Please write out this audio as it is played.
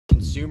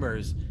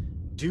consumers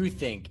do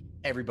think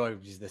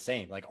everybody's the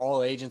same. Like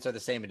all agents are the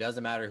same. It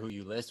doesn't matter who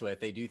you list with.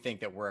 They do think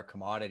that we're a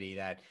commodity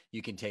that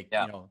you can take,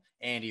 Yeah.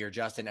 Andy or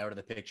Justin out of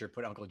the picture,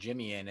 put Uncle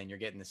Jimmy in, and you're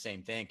getting the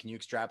same thing. Can you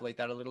extrapolate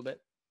that a little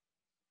bit?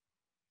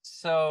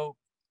 So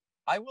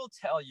I will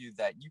tell you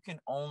that you can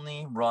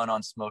only run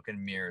on smoke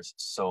and mirrors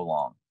so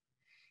long.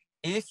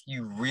 If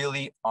you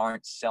really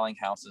aren't selling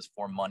houses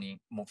for money,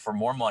 for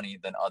more money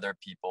than other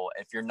people,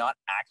 if you're not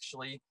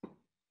actually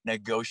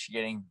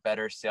negotiating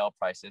better sale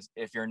prices,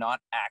 if you're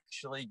not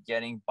actually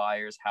getting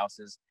buyers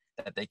houses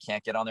that they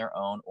can't get on their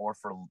own or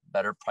for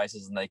better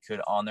prices than they could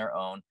on their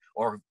own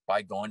or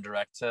by going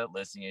direct to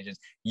listing agents,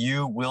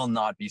 you will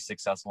not be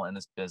successful in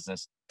this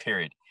business,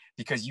 period,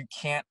 because you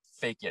can't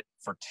fake it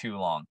for too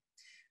long.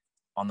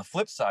 On the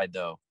flip side,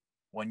 though,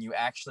 when you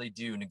actually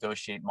do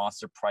negotiate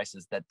monster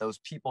prices that those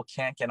people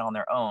can't get on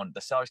their own,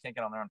 the sellers can't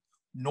get on their own,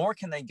 nor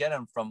can they get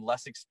them from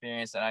less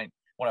experienced, and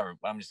whatever,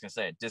 I'm just going to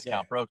say it,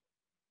 discount broker,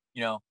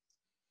 you know,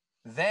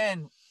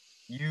 then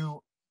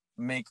you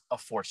make a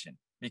fortune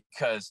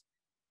because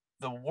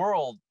the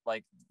world,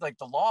 like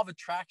the law of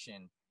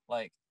attraction,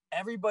 like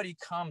everybody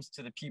comes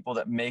to the people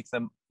that make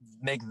them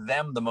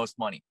the most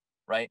money,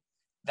 right?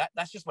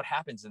 That's just what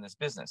happens in this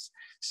business.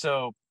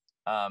 So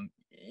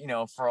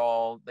for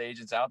all the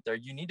agents out there,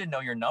 you need to know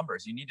your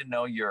numbers. You need to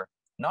know your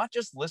not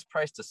just list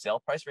price to sale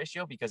price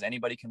ratio, because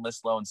anybody can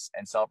list low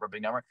and sell for a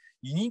big number.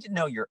 You need to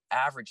know your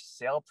average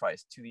sale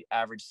price to the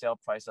average sale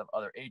price of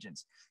other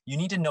agents. You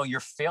need to know your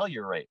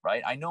failure rate,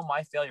 right? I know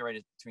my failure rate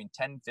is between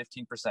 10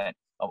 and 15%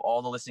 of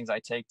all the listings I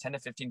take. 10 to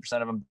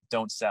 15% of them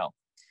don't sell.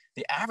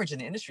 The average in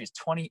the industry is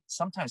 20,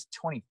 sometimes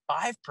 25%.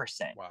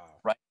 Wow.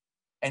 Right.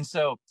 And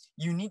so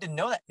you need to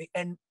know that.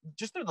 And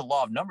just through the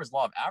law of numbers,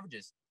 law of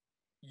averages,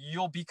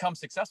 you'll become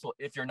successful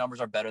if your numbers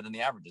are better than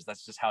the averages.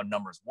 That's just how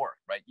numbers work,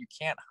 right? You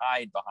can't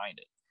hide behind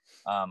it.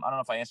 I don't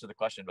know if I answered the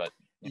question, but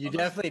you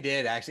definitely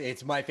did. Actually,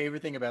 it's my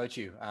favorite thing about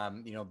you.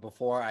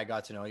 Before I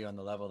got to know you on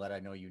the level that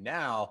I know you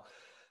now,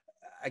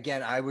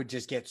 again, I would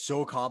just get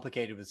so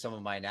complicated with some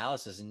of my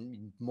analysis,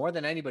 and more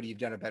than anybody, you've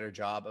done a better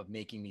job of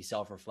making me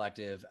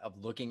self-reflective,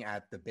 of looking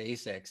at the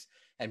basics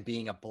and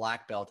being a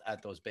black belt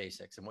at those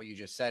basics. And what you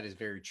just said is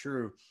very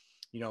true.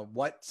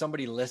 What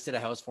somebody listed a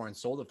house for and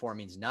sold it for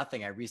means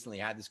nothing. I recently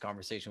had this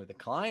conversation with a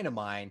client of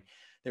mine.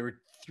 There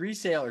were 2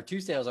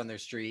 sales on their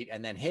street,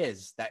 and then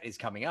his that is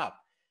coming up.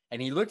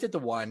 And he looked at the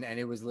one, and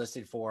it was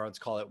listed for, let's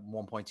call it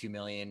 1.2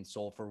 million,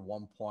 sold for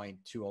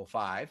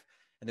 1.205.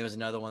 And there was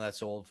another one that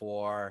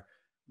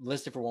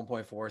listed for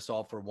 1.4,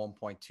 sold for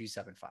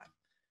 1.275.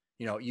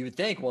 You would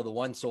think, well, the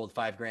one sold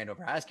 $5,000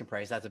 over asking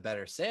price, that's a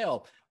better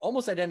sale.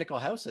 Almost identical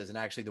houses. And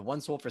actually the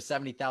one sold for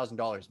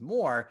 $70,000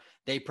 more.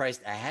 They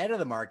priced ahead of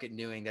the market,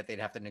 knowing that they'd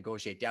have to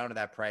negotiate down to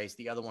that price.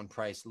 The other one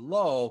priced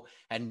low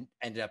and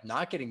ended up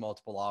not getting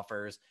multiple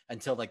offers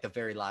until like the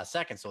very last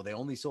second. So they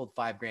only sold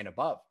 $5,000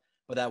 above.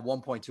 But that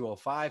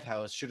 1.205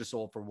 house should have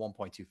sold for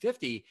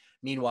 1.250.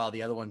 Meanwhile,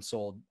 the other one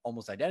sold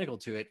almost identical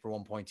to it for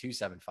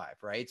 1.275,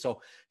 right? So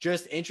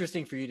just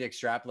interesting for you to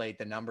extrapolate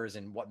the numbers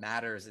and what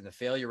matters. And the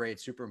failure rate,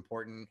 super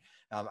important.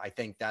 I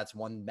think that's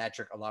one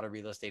metric a lot of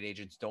real estate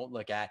agents don't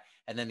look at.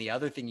 And then the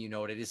other thing you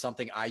noted is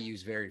something I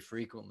use very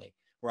frequently,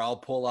 where I'll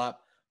pull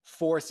up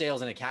 4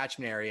 sales in a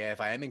catchment area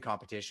if I am in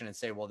competition and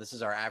say, well, this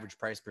is our average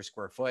price per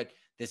square foot.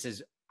 This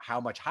is how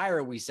much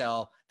higher we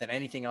sell than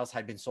anything else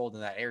had been sold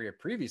in that area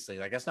previously.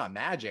 Like, that's not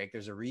magic.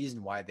 There's a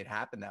reason why it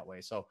happened that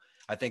way. So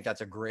I think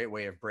that's a great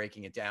way of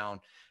breaking it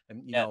down.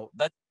 And,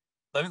 let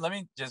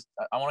me just,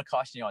 I want to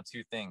caution you on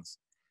 2 things.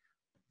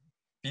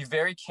 Be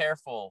very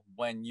careful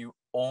when you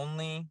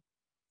only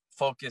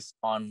focus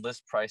on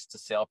list price to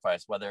sale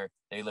price, whether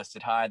they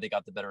listed high, they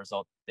got the better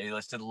result. They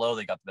listed low,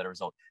 they got the better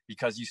result,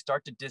 because you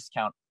start to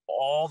discount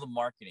all the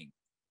marketing,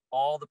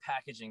 all the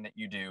packaging that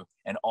you do,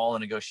 and all the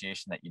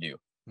negotiation that you do.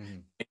 Mm-hmm.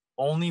 It's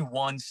only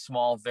one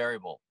small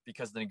variable,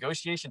 because the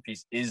negotiation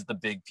piece is the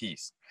big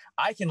piece.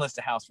 I can list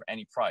a house for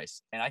any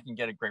price and I can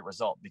get a great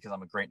result because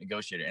I'm a great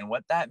negotiator. And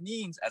what that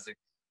means as a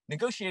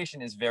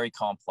negotiation is very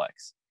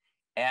complex.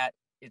 At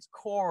its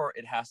core,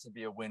 it has to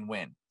be a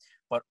win-win,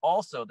 but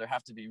also there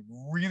have to be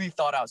really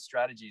thought out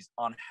strategies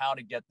on how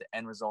to get the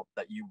end result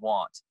that you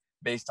want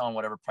based on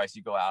whatever price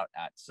you go out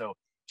at. So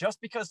just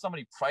because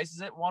somebody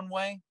prices it one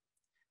way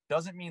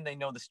doesn't mean they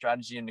know the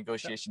strategy and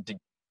negotiation to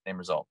same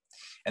result.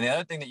 And the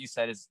other thing that you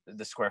said is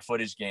the square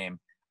footage game.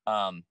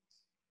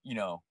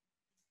 You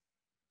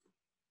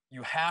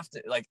have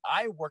to, like,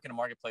 I work in a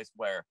marketplace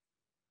where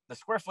the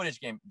square footage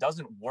game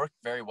doesn't work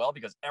very well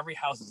because every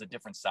house is a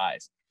different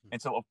size.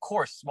 And so of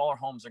course, smaller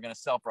homes are going to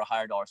sell for a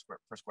higher dollar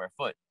per square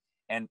foot,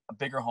 and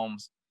bigger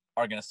homes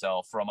are going to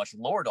sell for a much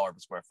lower dollar per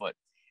square foot.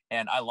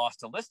 And I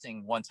lost a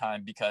listing one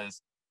time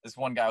because this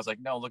one guy was like,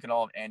 no, look at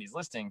all of Andy's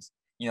listings.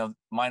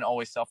 Mine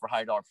always sell for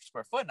higher dollar per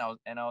square foot.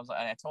 And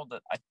I told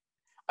that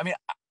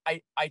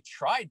I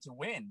tried to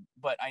win,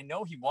 but I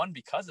know he won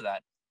because of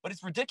that. But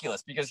it's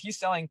ridiculous because he's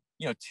selling,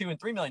 $2 and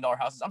 $3 million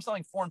houses. I'm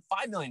selling $4 and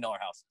 $5 million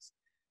houses,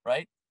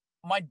 right?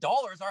 My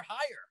dollars are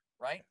higher,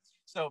 right?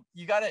 So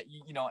you gotta,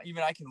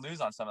 even I can lose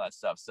on some of that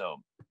stuff. So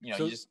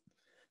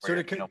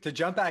So to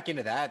jump back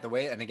into that, the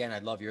way, and again,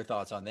 I'd love your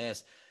thoughts on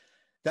this.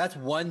 That's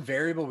one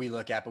variable we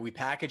look at, but we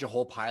package a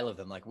whole pile of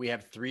them. Like we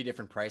have 3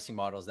 different pricing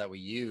models that we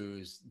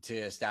use to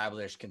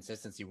establish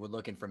consistency. We're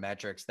looking for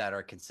metrics that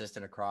are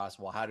consistent across.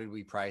 Well, how did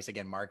we price?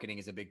 Again, marketing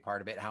is a big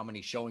part of it. How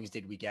many showings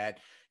did we get?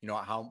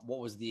 What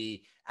was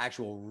the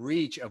actual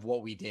reach of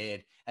what we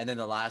did? And then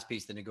the last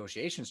piece, the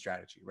negotiation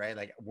strategy, right?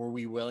 Like, were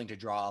we willing to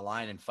draw a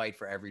line and fight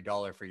for every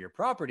dollar for your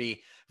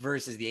property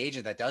versus the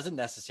agent that doesn't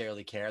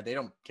necessarily care? They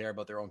don't care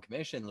about their own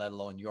commission, let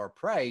alone your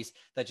price.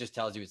 That just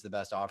tells you it's the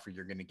best offer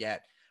you're going to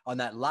get. On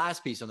that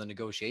last piece, on the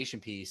negotiation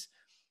piece,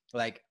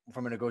 like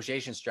from a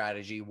negotiation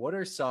strategy, what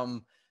are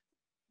some,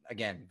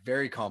 again,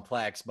 very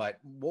complex, but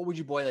what would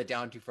you boil it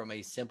down to from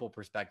a simple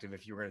perspective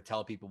if you were going to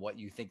tell people what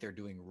you think they're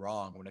doing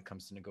wrong when it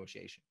comes to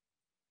negotiation?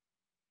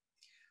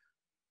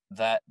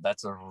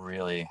 That's a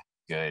really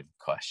good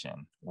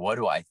question. What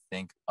do I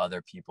think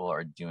other people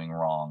are doing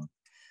wrong?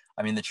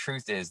 I mean, the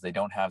truth is they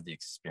don't have the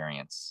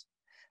experience,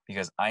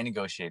 because I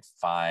negotiate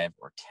 5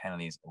 or 10 of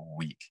these a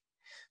week.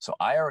 So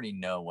I already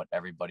know what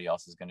everybody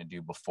else is going to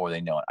do before they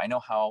know it. I know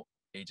how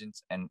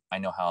agents and I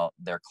know how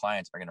their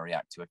clients are going to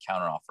react to a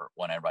counteroffer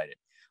when I write it.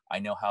 I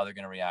know how they're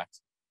going to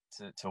react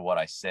to what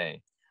I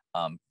say,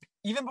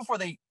 even before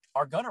they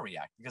are going to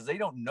react, because they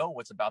don't know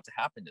what's about to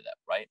happen to them,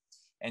 right?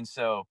 And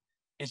so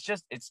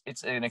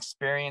it's an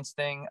experience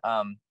thing.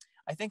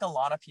 I think a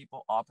lot of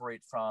people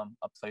operate from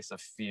a place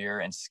of fear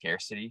and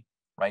scarcity,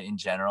 right, in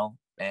general,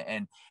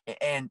 and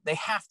they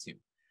have to.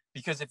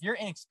 Because if you're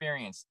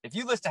inexperienced, if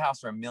you list a house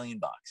for $1 million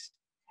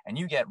and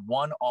you get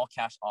one all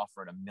cash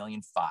offer at $1.5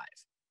 million,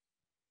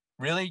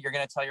 really, you're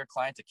going to tell your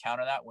client to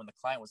counter that when the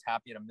client was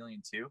happy at $1.2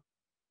 million,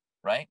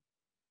 right?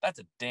 That's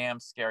a damn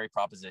scary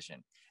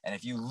proposition. And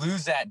if you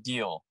lose that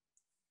deal,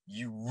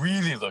 you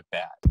really look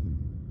bad.